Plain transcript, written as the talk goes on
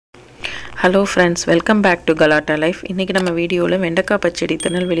Hello friends, welcome back to Galattalife. இன்னைக்கு நம்ம வீடியோல வெண்டைக்காய் பச்சடி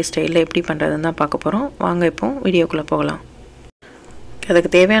திருநெல்வேலி ஸ்டைல்ல எப்படி பண்றதுன்னு தான் பார்க்க போறோம். வாங்க இப்போ வீடியோக்குள்ள போகலாம். அதுக்கு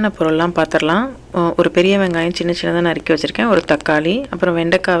தேவையான பொருள்லாம் பார்த்தறலாம். ஒரு பெரிய வெங்காயம் சின்ன சின்னதா நறுக்கி வச்சிருக்கேன். ஒரு தக்காளி, அப்புறம்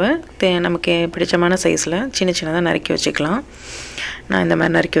வெண்டைக்காவை நமக்கு பிடிச்சமான சைஸ்ல சின்ன சின்னதா நறுக்கி வச்சுக்கலாம். நான் இந்த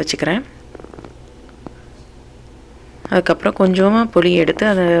மாதிரி நறுக்கி வச்சுக்கிறேன். அதுக்கு அப்புறம் கொஞ்சமா புளி எடுத்து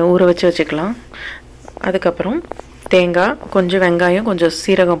அதை ஊற வச்சுக்கலாம். அதுக்கு அப்புறம் தேங்காய், கொஞ்சம் வெங்காயம், கொஞ்சம்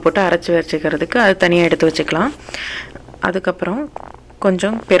சீரகம் போட்டு அரைச்சி வச்சுக்கிறதுக்கு அது தனியாக எடுத்து வச்சுக்கலாம். அதுக்கப்புறம்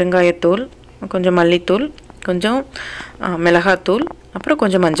கொஞ்சம் பெருங்காயத்தூள், கொஞ்சம் மல்லித்தூள், கொஞ்சம் மிளகாத்தூள், அப்புறம்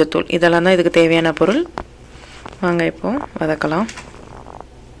கொஞ்சம் மஞ்சத்தூள், இதெல்லாம் தான் இதுக்கு தேவையான பொருள். வாங்க இப்போ வதக்கலாம்.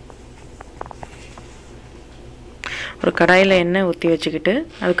 ஒரு கடாயில் எண்ணெய் ஊற்றி வச்சுக்கிட்டு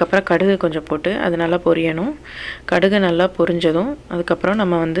அதுக்கப்புறம் கடுகு கொஞ்சம் போட்டு அது நல்லா பொரியணும். கடுகு நல்லா பொரிஞ்சதும் அதுக்கப்புறம்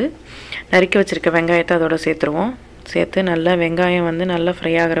நம்ம நறுக்கி வச்சுருக்க வெங்காயத்தை அதோட சேர்த்துருவோம். சேர்த்து நல்லா வெங்காயம் நல்லா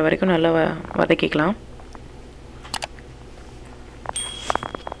ஃப்ரை ஆகிற வரைக்கும் நல்லா வதக்கிக்கலாம்.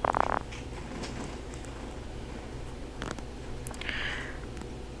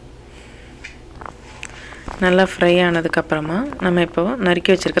 நல்லா ஃப்ரை ஆனதுக்கப்புறமா நம்ம இப்போ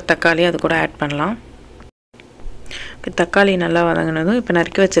நறுக்கி வச்சுருக்க தக்காளி அது கூட ஆட் பண்ணலாம். இப்போ தக்காளி நல்லா வதங்கினதும் இப்போ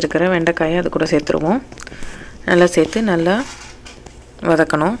நறுக்கி வச்சுருக்கிற வெண்டைக்காயை அது கூட சேர்த்துருவோம். நல்லா சேர்த்து நல்லா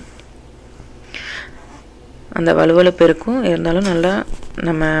வதக்கணும். அந்த வலுவலுப்பு இருக்கும், இருந்தாலும் நல்லா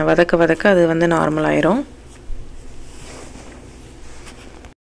நம்ம வதக்க அது நார்மல் ஆயிரும்.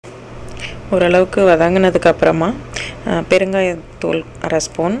 ஓரளவுக்கு வதங்கினதுக்கு அப்புறமா பெருங்காயத்தூள் 1/2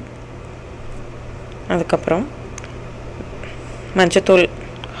 ஸ்பூன், அதுக்கப்புறம் மஞ்சத்தூள்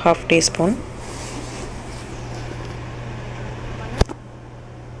 1/2 டீஸ்பூன்,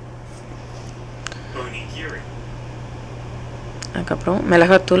 அதுக்கப்புறம்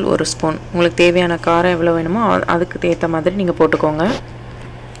மிளகாத்தூள் 1 ஸ்பூன். உங்களுக்கு தேவையான காரம் எவ்வளோ வேணுமோ அதுக்கு ஏற்ற மாதிரி நீங்கள் போட்டுக்கோங்க.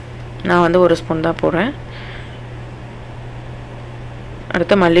 நான் 1 ஸ்பூன் தான் போடுறேன்.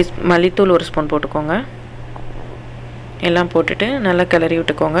 அடுத்து மல்லித்தூள் 1 ஸ்பூன் போட்டுக்கோங்க. எல்லாம் போட்டுட்டு நல்லா கிளறி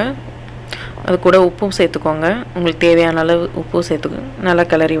விட்டுக்கோங்க. அது கூட உப்பும் சேர்த்துக்கோங்க. உங்களுக்கு தேவையான அளவு உப்பும் சேர்த்துக்கு நல்லா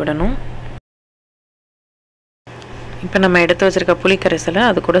கிளறி விடணும். இப்போ நம்ம எடுத்து வச்சுருக்க புளி கரைசலை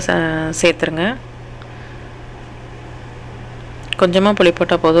அது கூட சேர்த்துருங்க. கொஞ்சமாக புளி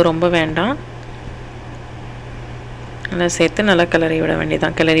போட்டால் போதும், ரொம்ப வேண்டாம். நல்லா சேர்த்து நல்லா கிளறி விட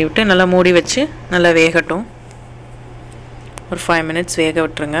வேண்டியதான். கிளறி விட்டு நல்லா மூடி வச்சு நல்லா வேகட்டும். ஒரு 5 மினிட்ஸ் வேக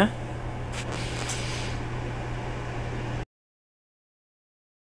விட்டுருங்க.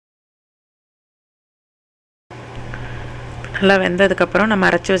 நல்லா வெந்ததுக்கப்புறம் நம்ம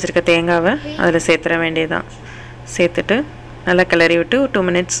அரைச்சி வச்சுருக்க தேங்காவை அதில் சேர்த்துற வேண்டியதான். சேர்த்துட்டு நல்லா கிளறி விட்டு 2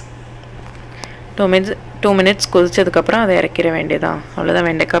 மினிட்ஸ் கொதிச்சதுக்கப்புறம் அதை இறக்கிற வேண்டியதான். அவ்வளோதான்,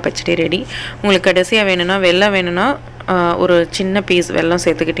 வெண்டைக்காய் பச்சடி ரெடி. உங்களுக்கு கடைசியாக வேணும்னா வெல்லம் வேணும்னா ஒரு சின்ன பீஸ் வெல்லம்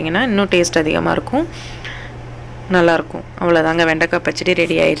சேர்த்துக்கிட்டிங்கன்னா இன்னும் டேஸ்ட் அதிகமாக இருக்கும், நல்லாயிருக்கும். அவ்வளோதாங்க, வெண்டைக்காய் பச்சடி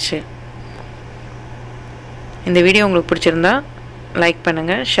ரெடி ஆயிடுச்சு. இந்த வீடியோ உங்களுக்கு பிடிச்சிருந்தா லைக்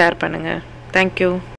பண்ணுங்கள், ஷேர் பண்ணுங்கள். தேங்க்யூ.